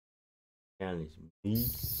Challenge me.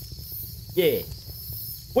 Yeah.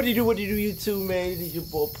 What do you do, YouTube, man? It is your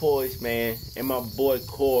boy POiiSED, man. And my boy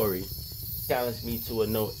Corey challenged me to a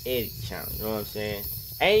no edit challenge. You know what I'm saying?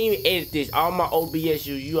 I ain't even edit this. All my OBS,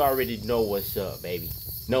 you already know what's up, baby.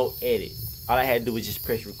 No edit. All I had to do was just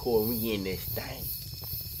press record. We in this thing.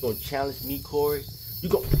 You gonna challenge me, Corey? You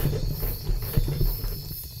go.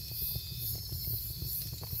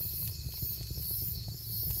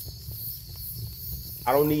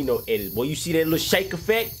 I don't need no edit. Boy, you see that little shake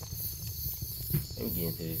effect? Let me get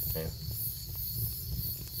into this, man.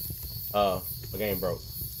 My game broke.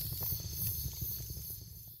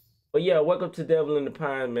 But yeah, welcome to Devil in the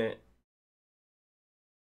Pine, man.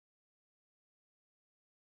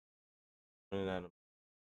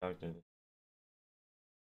 Okay.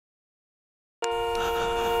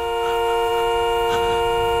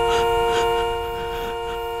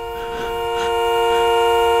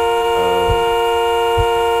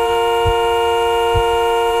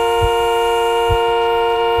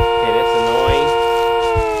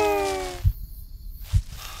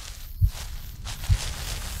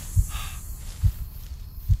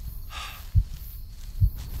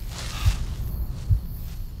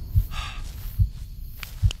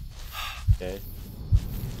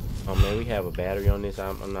 Oh man, we have a battery on this.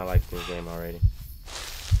 I'm not liking this game already.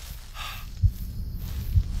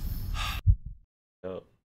 Oh.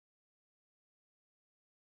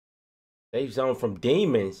 Safe zone from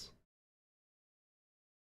demons.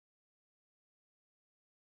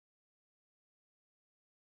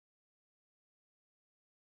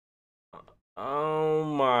 Oh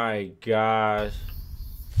my gosh.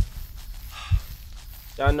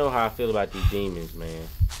 Y'all know how I feel about these demons, man.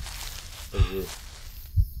 What's this?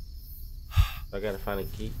 I gotta find a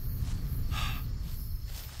key.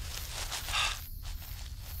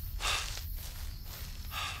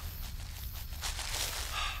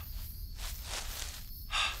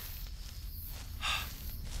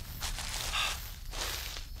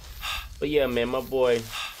 But yeah, man, my boy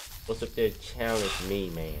was up there challenge me,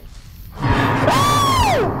 man.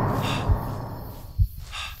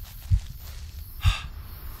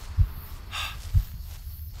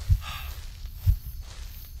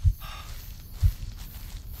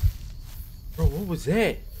 Bro, what was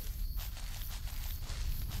that?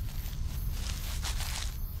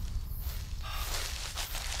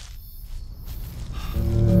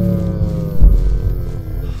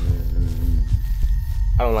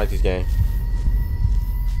 I don't like this game.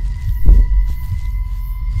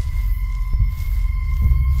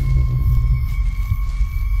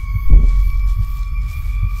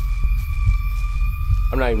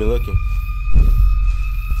 I'm not even looking.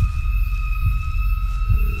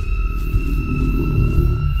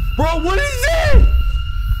 Bro, what is it?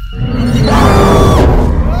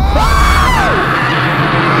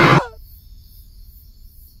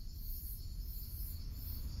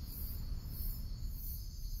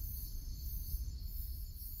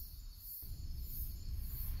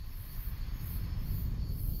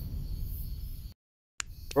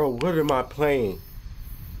 Bro, what am I playing?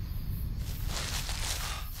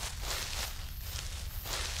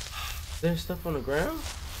 There's stuff on the ground?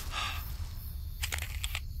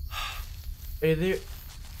 Hey there.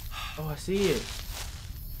 Oh, I see it.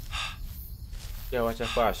 Yeah, watch out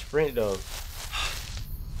for a sprint though.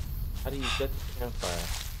 How do you set the campfire?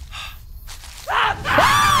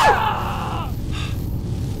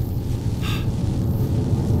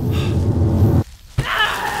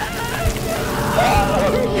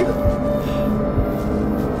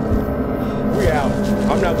 We out.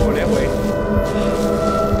 I'm not going that way.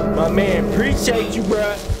 My man, appreciate you,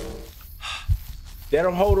 bruh. Let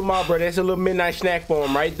him hold him out, bro. That's a little midnight snack for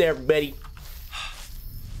him right there, buddy.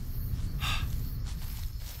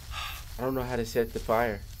 I don't know how to set the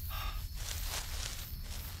fire.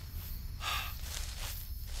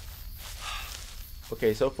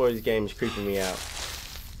 Okay, so far this game is creeping me out.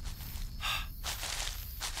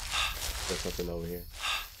 There's something over here.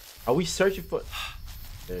 Are we searching for?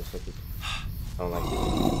 There's something. I don't like it.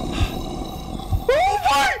 Oh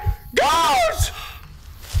my gosh!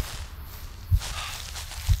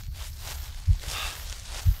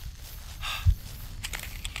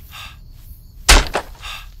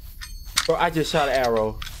 Bro, I just shot an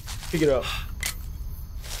arrow. Pick it up.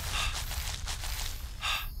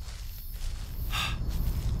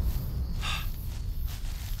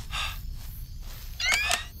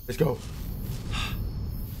 Let's go.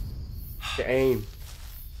 The aim.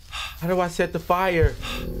 How do I set the fire?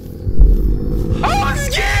 Oh, I'm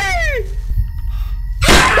scared!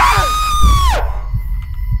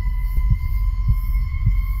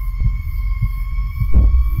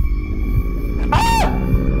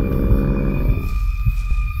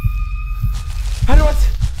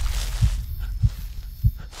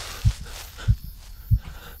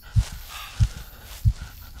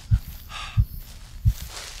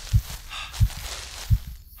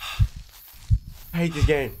 I hate this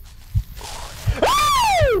game.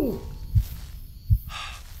 Oh!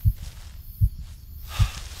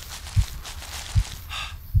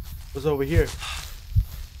 What's over here?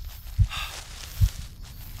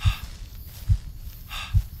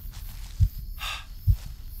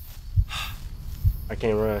 I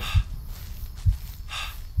can't run.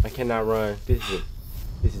 I cannot run. This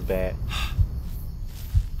is bad.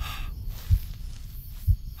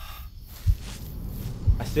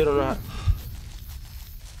 I still don't know how.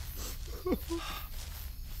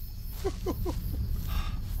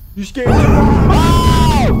 You scared me? Oh!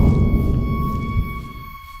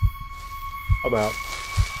 I'm out.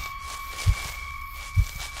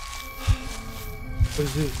 What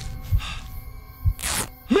is this?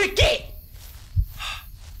 Mickey!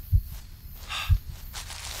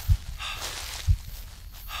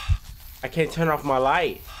 I can't turn off my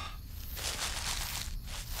light.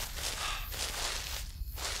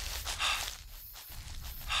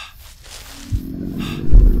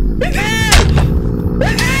 It's here!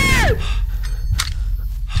 It's here!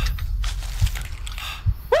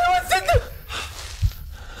 What's in the...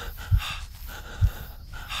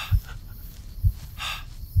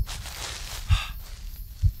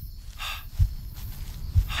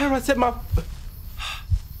 How do I set my...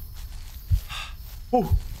 Ooh.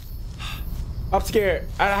 I'm scared.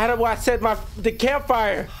 How do I set the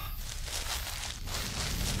campfire?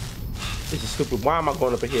 This is stupid. Why am I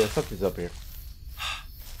going up in here? Something's up here.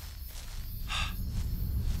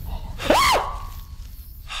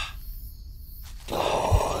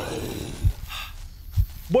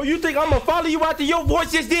 Boy, you think I'm gonna follow you after your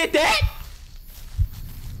voice just did that?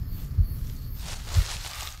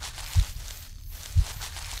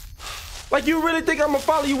 Like, you really think I'm gonna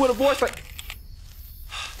follow you with a voice like...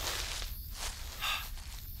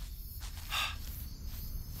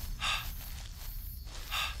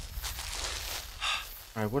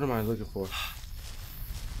 All right, what am I looking for?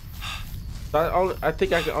 So I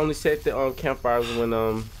think I can only set the campfires when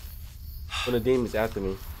the demon's after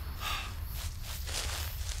me.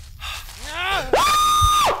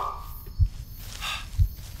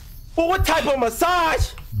 Well, what type of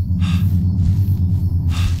massage?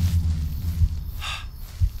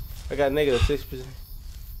 I got -6%.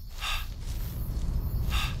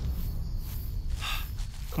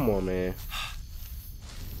 Come on, man.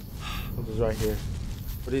 Something's right here.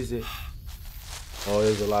 What is it? Oh,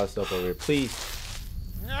 there's a lot of stuff over here. Please.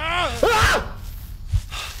 Ah!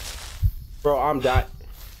 Bro, I'm dying.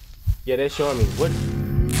 Yeah, they're showing me. What?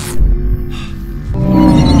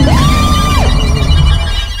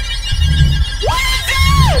 What is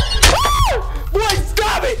it? Boy,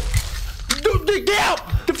 stop it! Get out!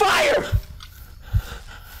 The fire!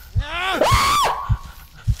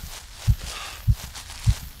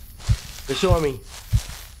 They're showing me.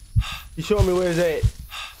 He's showing me where it's at.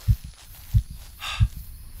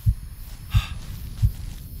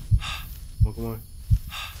 Oh, come on.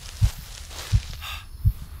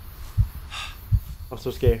 I'm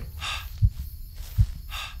so scared.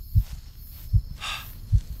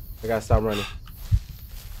 I gotta stop running.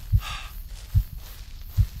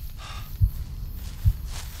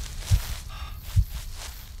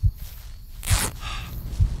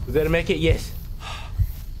 Was that to make it? Yes.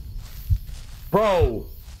 Bro,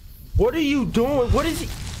 what are you doing? What is he?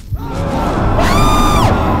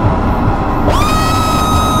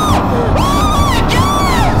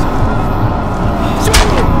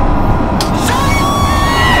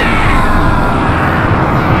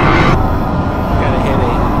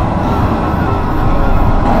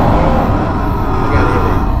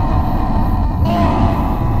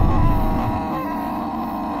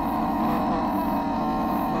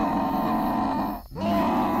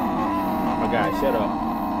 Shut up.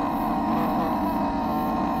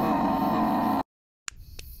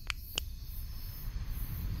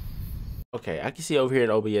 Okay, I can see over here in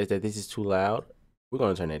OBS that this is too loud. We're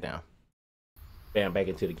gonna turn it down. Bam, back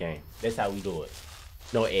into the game. That's how we do it.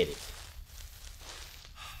 No edits.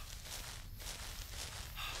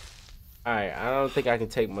 Alright, I don't think I can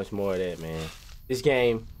take much more of that, man. This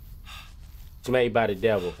game is made by the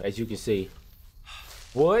devil, as you can see.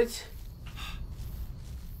 What?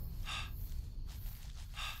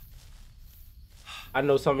 I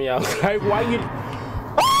know some of y'all like, why you...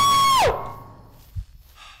 Ah!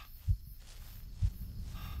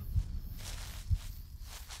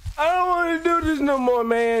 I don't want to do this no more,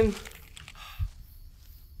 man.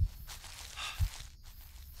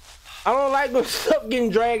 I don't like when stuff getting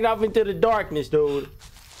dragged off into the darkness, dude.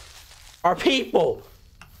 Our people.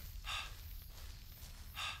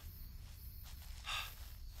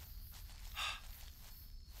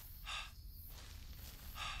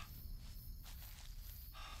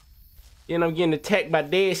 Then I'm getting attacked by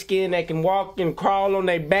dead skin that can walk and crawl on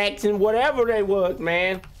their backs and whatever they was,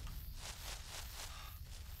 man.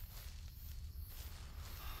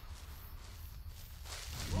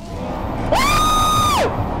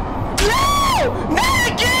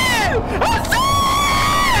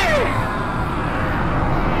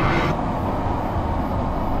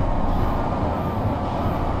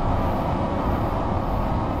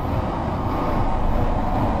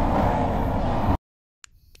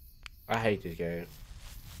 I hate this game.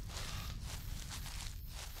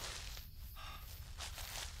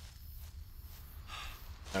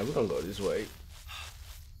 Alright, we're gonna go this way.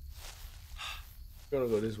 We're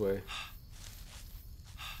gonna go this way.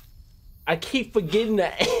 I keep forgetting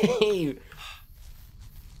to aim.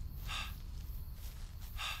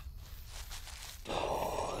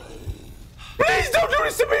 Please don't do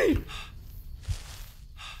this to me!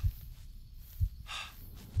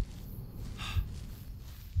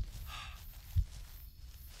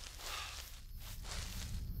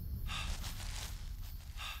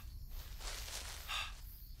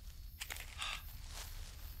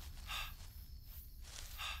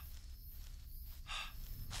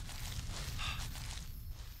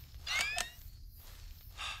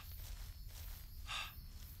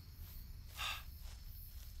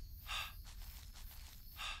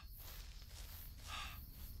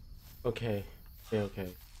 Okay. Okay.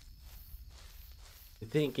 The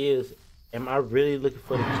thing is, am I really looking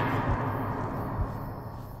for the...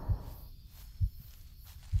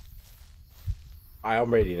 Alright,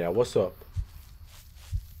 I'm ready now. What's up?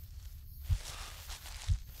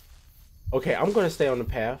 Okay, I'm gonna stay on the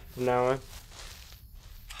path from now on.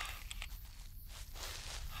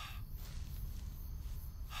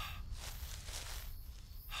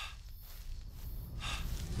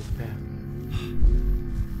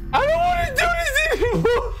 I don't want to do this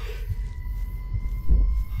anymore.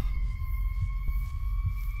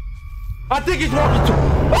 I think it's walking to.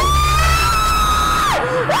 Oh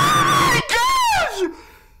my gosh!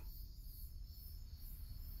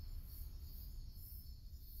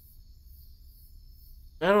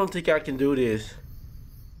 I don't think I can do this.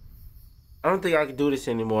 I don't think I can do this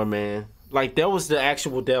anymore, man. Like, that was the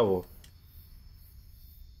actual devil.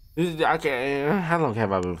 I can't. How long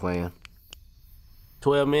have I been playing?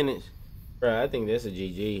 12 minutes? Bro, I think that's a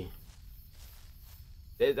GG.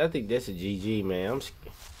 I think that's a GG, man.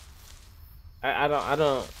 I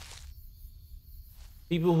don't.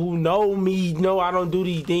 People who know me know I don't do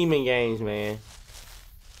these demon games, man.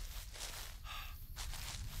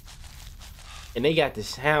 And they got the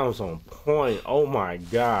sounds on point. Oh my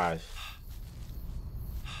gosh.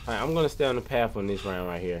 Alright, I'm gonna stay on the path on this round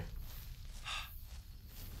right here.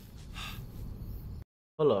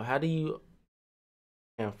 Hold up, how do you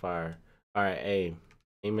campfire? Alright, A.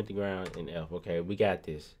 Aim at the ground and F. Okay, we got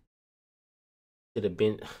this. Should have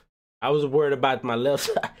been. I was worried about my left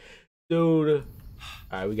side. Dude.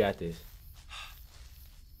 Alright, we got this.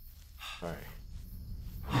 Alright.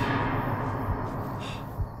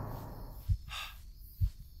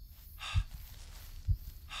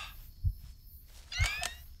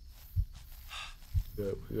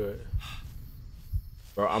 Good, good.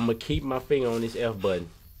 Bro, I'm gonna keep my finger on this F button.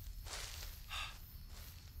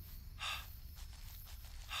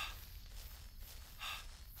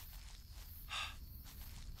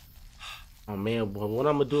 Oh man, boy, what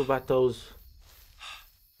I'm gonna do about those?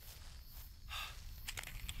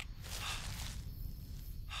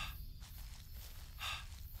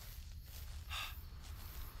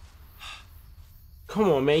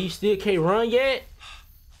 Come on, man, you still can't run yet?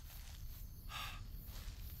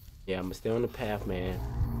 Yeah, I'm gonna stay on the path, man.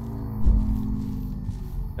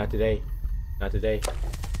 Not today. Not today.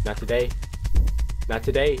 Not today. Not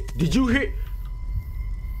today. Did you hear?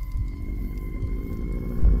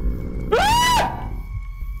 Ah!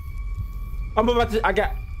 I'm about to. I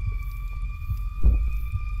got.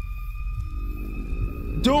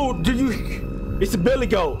 Dude, do you? It's a billy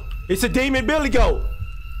goat. It's a demon billy goat.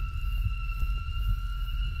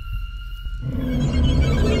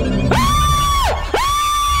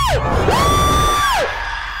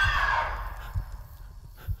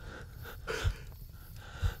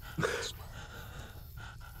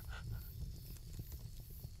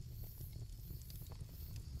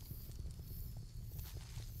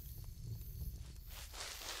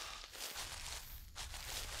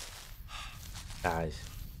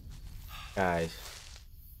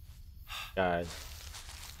 Guys,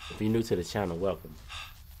 if you're new to the channel, welcome.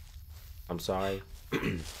 I'm sorry.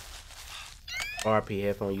 RP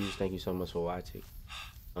headphone users, thank you so much for watching.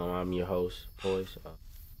 I'm your host, POiiSED.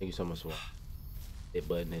 Thank you so much for watching. That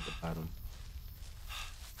button at the bottom.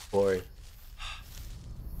 Corey.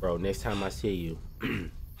 Bro, next time I see you,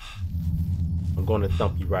 I'm gonna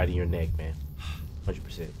thump you right in your neck, man.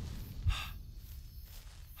 100%.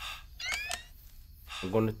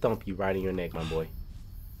 I'm gonna thump you right in your neck, my boy.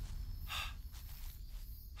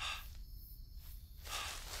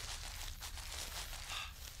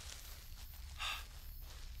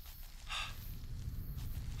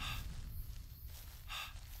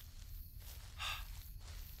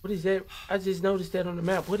 What is that? I just noticed that on the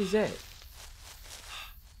map. What is that?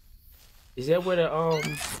 Is that where the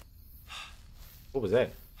what was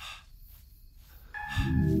that?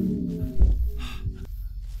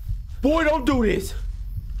 Boy, don't do this.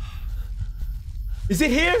 Is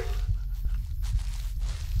it here?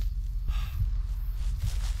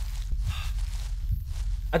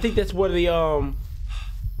 I think that's where the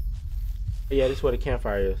yeah, that's where the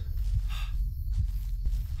campfire is.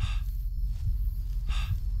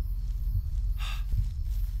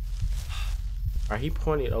 All right, he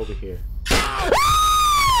pointed over here.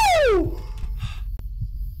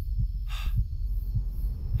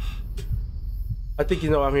 I think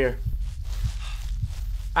you know I'm here.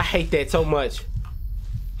 I hate that so much.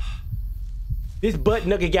 This butt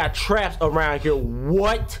nugget got traps around here.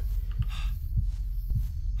 What?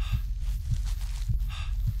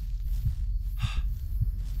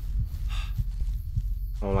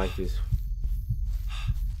 I don't like this.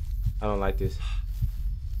 I don't like this.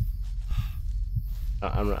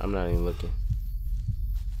 I'm not even looking.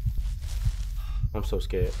 I'm so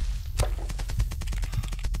scared.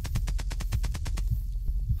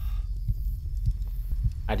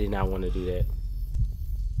 I did not want to do that.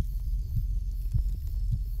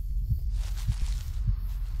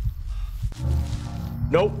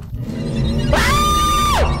 Nope.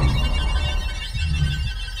 Ah!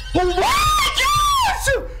 Oh my gosh!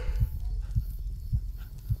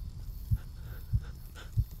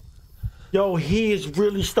 Yo, he is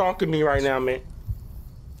really stalking me right now, man.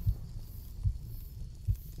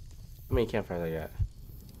 How many campfires I got?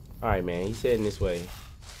 All right, man. He's heading this way.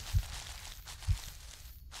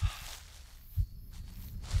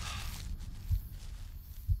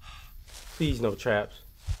 Please, no traps.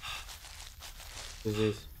 What is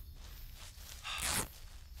this?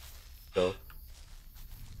 Go.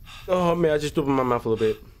 Oh man, I just opened my mouth a little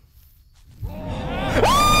bit.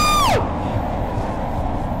 Run!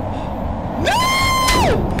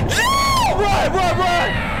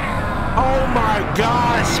 Oh my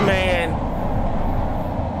gosh, man.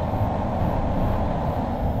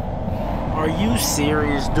 Are you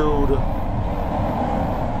serious, dude?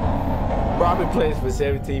 Bro, I've been playing for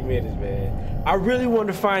 17 minutes, man. I really want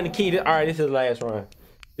to find the key to... All right, this is the last run.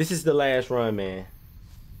 This is the last run, man.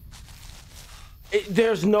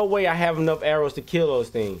 There's no way I have enough arrows to kill those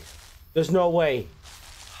things. There's no way.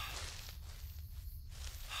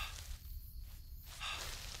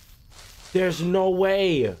 There's no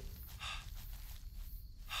way.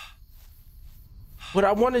 What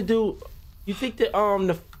I want to do, you think that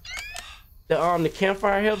the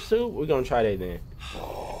campfire helps too? We're gonna try that then.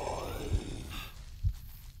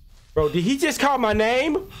 Bro, did he just call my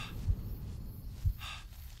name?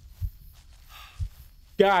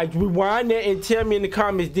 Guys, rewind that and tell me in the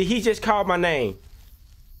comments, did he just call my name?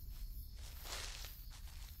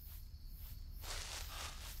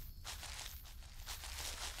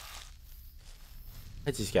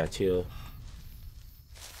 I just got chill.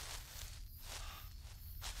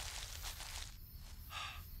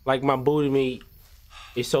 Like my booty meat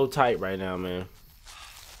is so tight right now, man.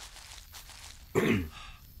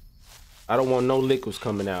 I don't want no liquids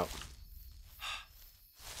coming out.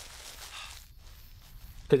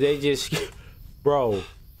 Cause they just, bro.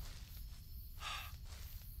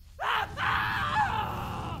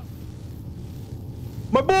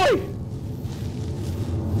 My boy!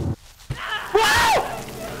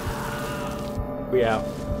 We out.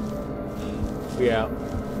 We out.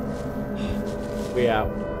 We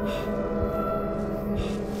out.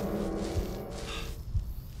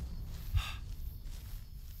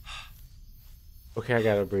 Okay, I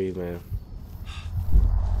gotta breathe, man.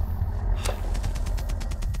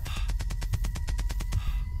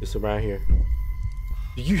 It's around here.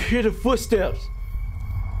 Do you hear the footsteps?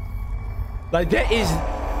 Like that is...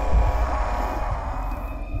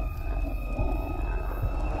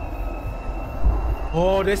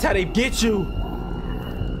 Oh, that's how they get you.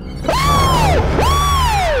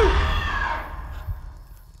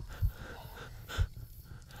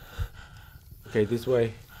 Okay, this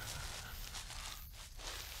way.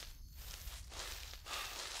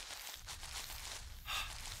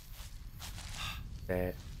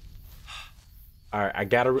 That. All right, I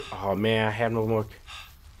gotta. Oh man, I have no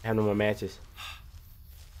more matches.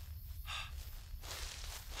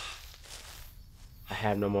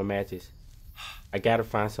 have no more matches. I gotta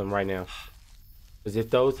find some right now. Cause if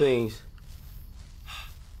those things.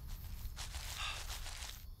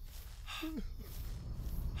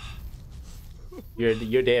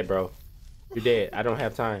 You're dead, bro. You're dead. I don't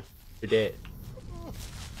have time. You're dead.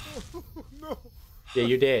 No. Yeah,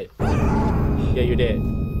 you're dead. Yeah, you're dead.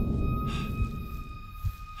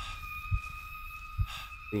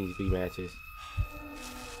 Please be matches.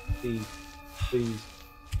 Please. Please.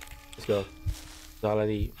 Let's go. That's all I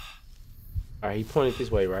need. Alright, he pointed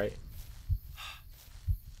this way, right?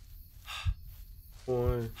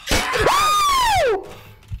 One.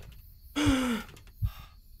 I'm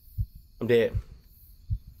dead.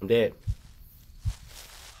 I'm dead.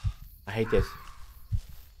 I hate this.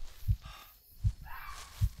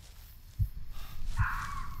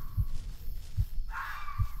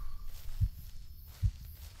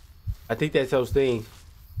 I think that's those things.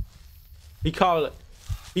 He calling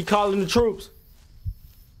the troops.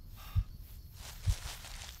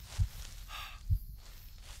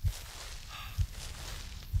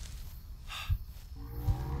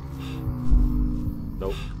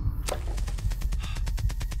 Nope.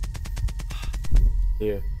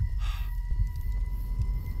 Here.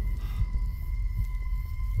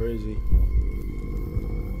 Where is he?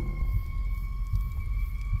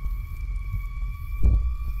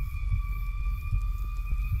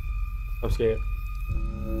 I'm scared.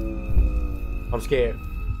 I'm scared.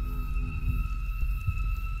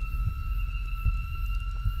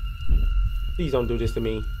 Please don't do this to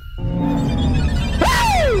me.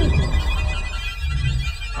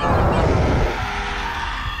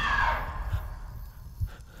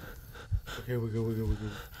 Okay, we're good, we're good, we're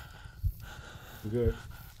good. We're good.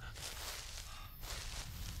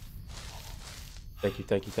 Thank you,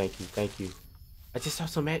 thank you, thank you, thank you. I just saw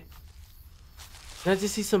some Did I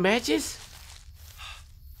just see some matches?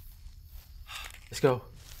 Let's go. All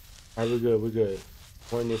right, we're good, we're good.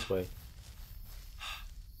 Going this way.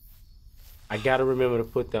 I gotta remember to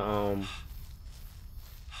put the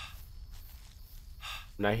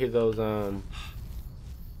when I hear those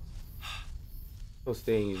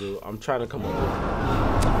things, dude. I'm trying to come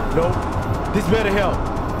up. Nope. This better help.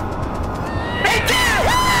 Hey, kid,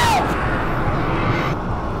 help!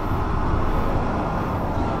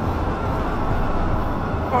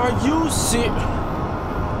 Are you sick?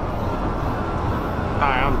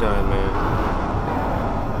 Alright, I'm done, man.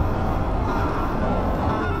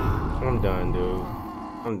 I'm done, dude.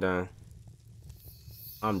 I'm done.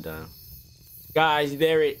 I'm done. Guys,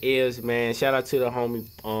 there it is, man. Shout out to the homie,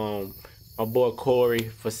 my boy Corey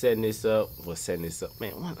for setting this up.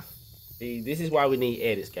 Man, what? See, this is why we need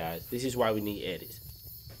edits, guys. This is why we need edits.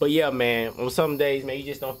 But yeah, man, on some days, man, you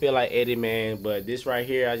just don't feel like editing, man. But this right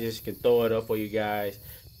here, I just can throw it up for you guys.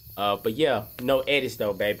 But yeah, no edits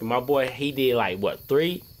though, baby. My boy, he did like what,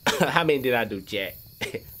 3? How many did I do, Jack?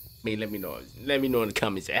 I mean, let me know. Let me know in the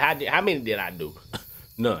comments. How many did I do?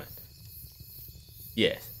 None.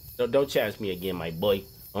 Yes. Don't challenge me again, my boy.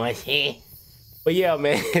 But yeah,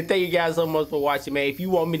 man, thank you guys so much for watching, man. If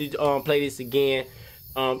you want me to play this again,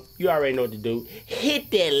 you already know what to do.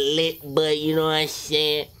 Hit that lit button, you know what I'm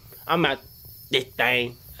saying? I'm out this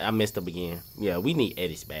thing. I messed up again. Yeah, we need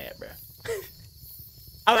edits bad, bro.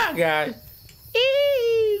 All right, guys.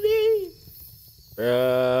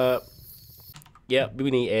 Yep,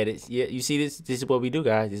 we need edits. Yeah, you see this? This is what we do,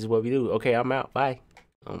 guys. This is what we do. Okay, I'm out. Bye.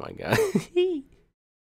 Oh my God.